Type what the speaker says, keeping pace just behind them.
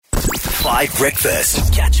5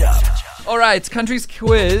 Breakfast. Catch up. All right, country's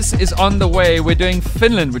quiz is on the way. We're doing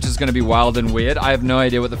Finland, which is going to be wild and weird. I have no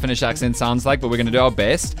idea what the Finnish accent sounds like, but we're going to do our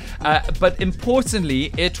best. But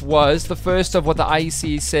importantly, it was the first of what the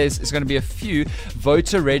IEC says is going to be a few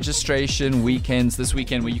voter registration weekends this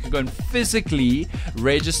weekend where you can go and physically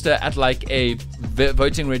register at like a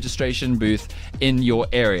voting registration booth in your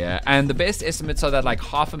area. And the best estimates are that like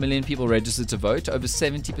 500,000 people registered to vote. Over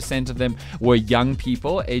 70% of them were young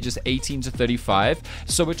people, ages 18 to 35.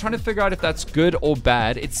 So we're trying to figure out if that's good or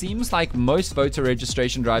bad. It seems like most voter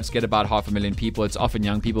registration drives get about 500,000 people. It's often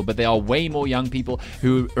young people, but there are way more young people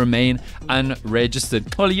who remain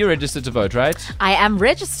unregistered. Holly, you're registered to vote, right? I am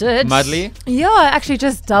registered. Mudley? Yeah, I actually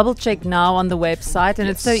just double checked now on the website, and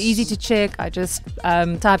it's so easy to check. I just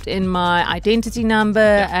typed in my identity number,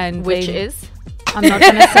 and Which is? I'm not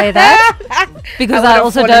going to say that because I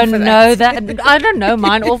also don't know that. I don't know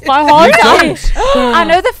mine off by heart. I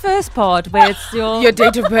know the first part where it's your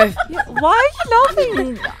date of birth. Why are you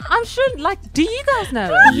laughing? I'm sure, do you guys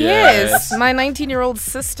know? Yes. My 19-year-old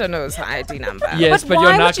sister knows her ID number. Yes, but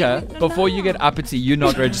why would Yonaka, you- before you get uppity, you're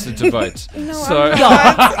not registered to vote.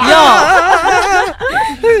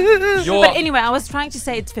 But anyway, I was trying to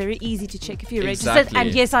say it's very easy to check if you're registered. Exactly.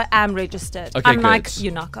 And yes, I am registered. Okay, Unlike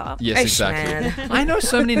good. Yonaka. Yes, Eish, exactly. man. I know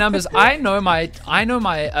so many numbers. I know my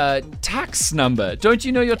tax number. Don't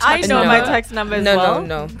you know your tax I know number? my tax number as No, well.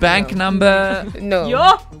 no. Bank number.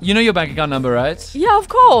 No. You know your bank account number, right? Yeah, of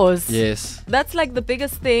course. Yes. That's like the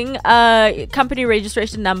biggest thing. Company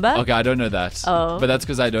registration number. Okay, I don't know that. Oh. But that's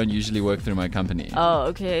because I don't usually work through my company. Oh,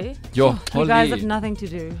 okay. Yo, You guys have Holly. nothing to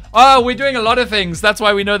do. Oh, we're doing a lot of things. That's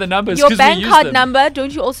why we know the numbers. Your 'cause we bank use card them. number,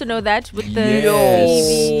 don't you also know that with the Yes.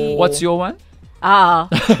 CVV? What's your one? Ah.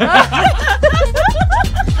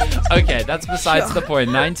 Okay, that's besides the point.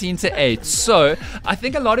 19 to 8. So, I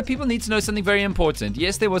think a lot of people need to know something very important.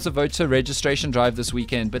 Yes, there was a voter registration drive this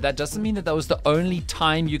weekend, but that doesn't mean that was the only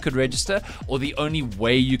time you could register or the only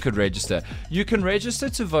way you could register. You can register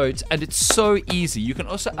to vote, and it's so easy. You can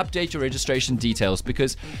also update your registration details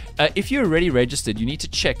because if you're already registered, you need to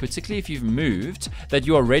check, particularly if you've moved, that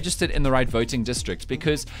you are registered in the right voting district.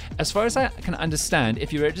 Because as far as I can understand,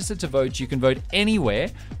 if you're registered to vote, you can vote anywhere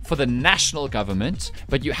for the national government,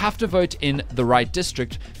 but you have to vote in the right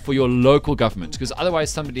district for your local government, because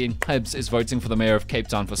otherwise somebody in Klebs is voting for the mayor of Cape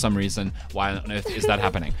Town for some reason. Why on earth is that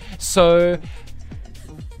happening? So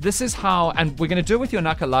this is how, and we're going to do it with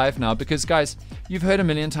Yonaka live now, because guys, you've heard a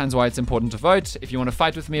million times why it's important to vote. If you want to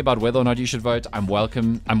fight with me about whether or not you should vote, I'm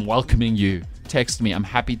welcoming you. Text me. I'm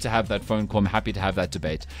happy to have that phone call. I'm happy to have that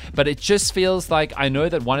debate. But it just feels like, I know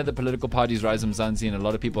that one of the political parties, Rise Mzansi, and a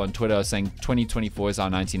lot of people on Twitter are saying 2024 is our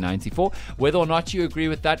 1994. Whether or not you agree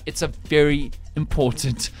with that, it's a very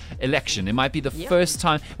important election. It might be the first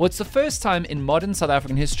time, well, it's the first time in modern South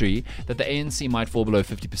African history that the ANC might fall below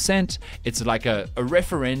 50%. It's like a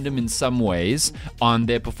referendum in some ways on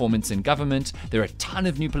their performance in government. There are a ton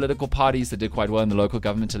of new political parties that did quite well in the local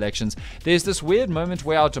government elections. There's this weird moment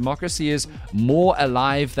where our democracy is more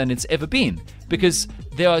alive than it's ever been, because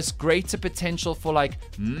there is greater potential for like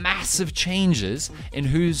massive changes in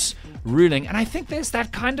who's ruling. And I think there's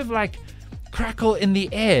that kind of like crackle in the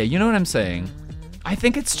air. You know what I'm saying? I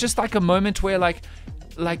think it's just like a moment where like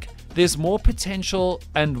there's more potential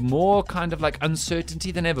and more kind of like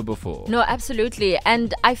uncertainty than ever before. No, absolutely.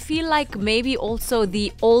 And I feel like maybe also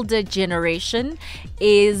the older generation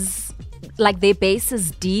is like their base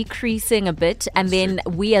is decreasing a bit, and then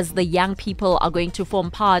we as the young people are going to form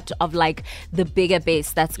part of like the bigger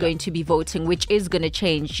base that's going to be voting, which is going to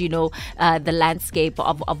change, the landscape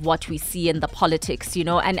of what we see in the politics,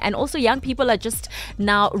 and also young people are just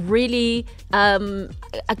now really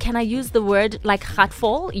can I use the word like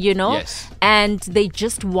heartful, Yes. and they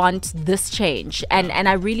just want this change, and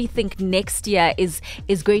I really think next year is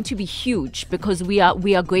going to be huge, because we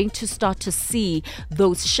are going to start to see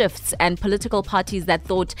those shifts, and political parties that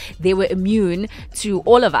thought they were immune to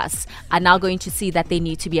all of us are now going to see that they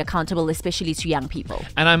need to be accountable, especially to young people.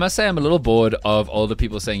 And I must say, I'm a little bored of older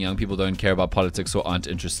people saying young people don't care about politics or aren't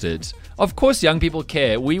interested. Of course, young people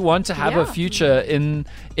care. We want to have a future in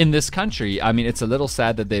this country. I mean, it's a little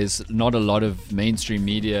sad that there's not a lot of mainstream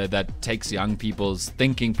media that takes young people's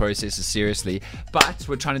thinking processes seriously, but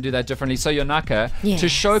we're trying to do that differently. So Yonaka, to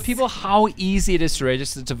show people how easy it is to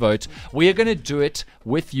register to vote, we are going to do it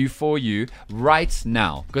with you, for you. you right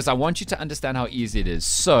now because I want you to understand how easy it is.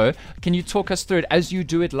 So, can you talk us through it as you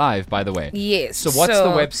do it live, by the way? Yes. So, what's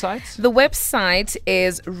the website? The website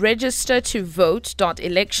is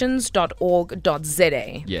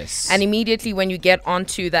registertovote.elections.org.za. Yes. And immediately when you get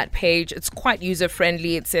onto that page, it's quite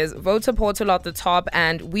user-friendly. It says voter portal at the top,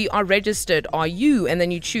 and we are registered. Are you? And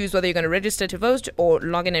then you choose whether you're going to register to vote or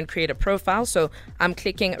log in and create a profile. So I'm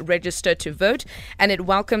clicking register to vote, and it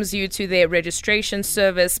welcomes you to their registration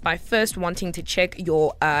service by first wanting to check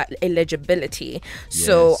your eligibility. Yes.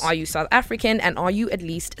 So are you South African, and are you at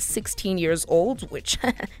least 16 years old, which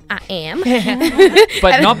I am.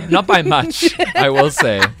 But not by much, I will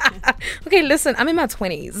say. Okay, listen, I'm in my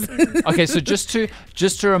 20s. Okay, so just to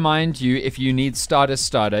remind you, if you need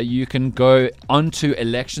starter, you can go onto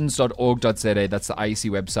elections.org.za, that's the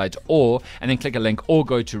IEC website, and then click a link, or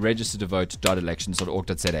go to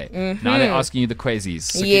registertovote.elections.org.za. Now they're asking you the quasies.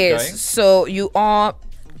 So keep going. So you are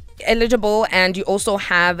eligible, and you also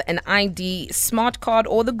have an ID smart card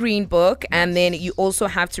or the green book, and then you also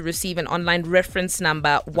have to receive an online reference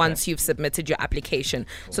number once you've submitted your application.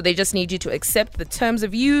 So they just need you to accept the terms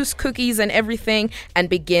of use, cookies and everything, and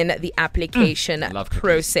begin the application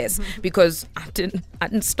process, because I didn't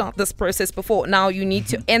start this process before. Now you need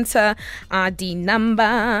to enter ID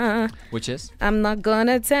number, which is, I'm not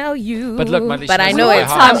gonna tell you, but look, but I know it.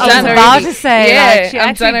 I was about to say, she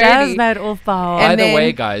actually does that off by heart. By the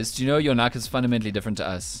way, guys, do you know Yonaka is fundamentally different to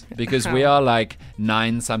us? Because we are like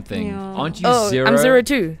 9 something. Yeah. Aren't you 0? I'm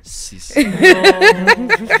 02.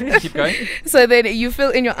 Keep going. So then you fill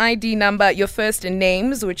in your ID number, your first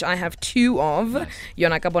names, which I have 2 of. Nice.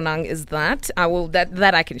 Yonaka Bonang is that.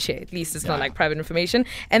 That I can share. At least it's not like private information.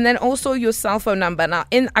 And then also your cell phone number. Now,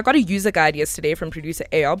 I got a user guide yesterday from producer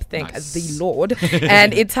Ayob, thank the Lord.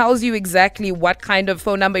 And it tells you exactly what kind of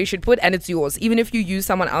phone number you should put, and it's yours. Even if you use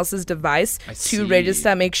someone else's device to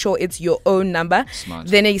register, make sure it's your own number. Smart.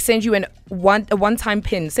 Then they send you a one-time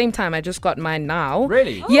pin. Same time, I just got mine now.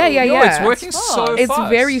 Really? Yeah. It's working so fast. It's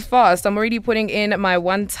very fast. I'm already putting in my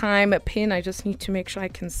one-time pin. I just need to make sure I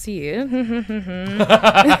can see it. The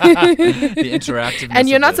interactiveness. And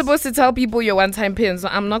you're not supposed to tell people your one-time pin, so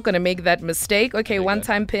I'm not going to make that mistake. Okay,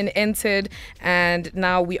 one-time pin entered, and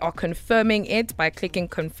now we are confirming it by clicking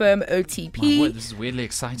confirm OTP. My word, this is weirdly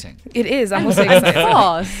exciting. It is. I'm also excited.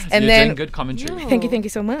 And you're doing good commentary. Thank you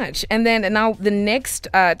so much. And then now the next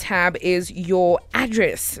tab is your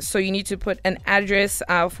address. So you need to put an address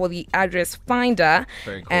for the address finder.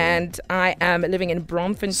 Very cool. And I am living in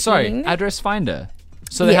Bromfontein. Sorry, address finder.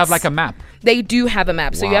 So they have like a map. They do have a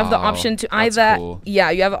map. So you have the option to either you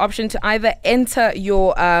have an option to either enter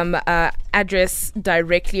your address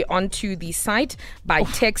directly onto the site by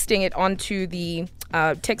texting it onto the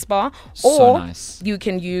text bar, or you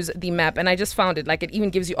can use the map. And I just found it, like, it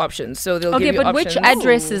even gives you options. So they'll give you options. Which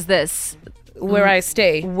address is this? Where I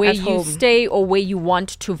stay. Where you stay, or where you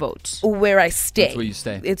want to vote? Where I stay. It's where you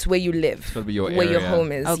stay. It's where you live. It's be your where area. your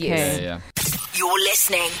home is. Okay. Yes. Yeah. You're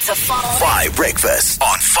listening to 5 Breakfast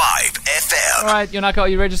on 5FM. All right, Yonaka, are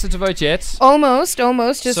you registered to vote yet? Almost.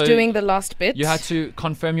 Just doing the last bit. You had to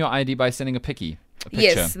confirm your ID by sending a picture.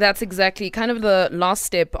 Yes, that's exactly kind of the last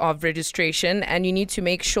step of registration, and you need to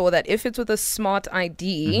make sure that if it's with a smart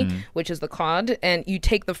ID, which is the card, and you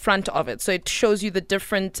take the front of it, so it shows you the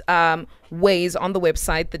different ways on the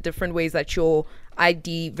website, the different ways that your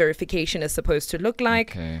ID verification is supposed to look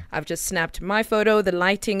like. Okay. I've just snapped my photo. The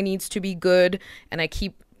lighting needs to be good, and I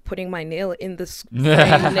keep putting my nail in this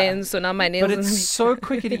lens, so now my nails. But it's so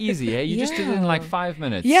quick and easy, eh? You just did it in like 5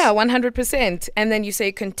 minutes. Yeah, 100%. And then you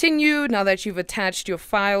say continue now that you've attached your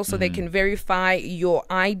file, so they can verify your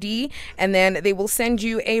ID, and then they will send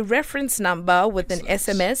you a reference number with an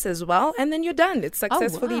SMS as well, and then you're done. It's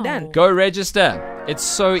successfully done. Go register. It's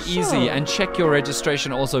so easy, and check your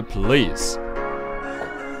registration also, please.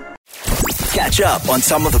 Catch up on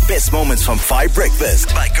some of the best moments from 5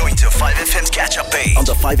 Breakfast by going to 5FM's catch-up page on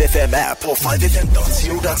the 5FM app or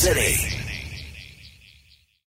 5FM.co.za.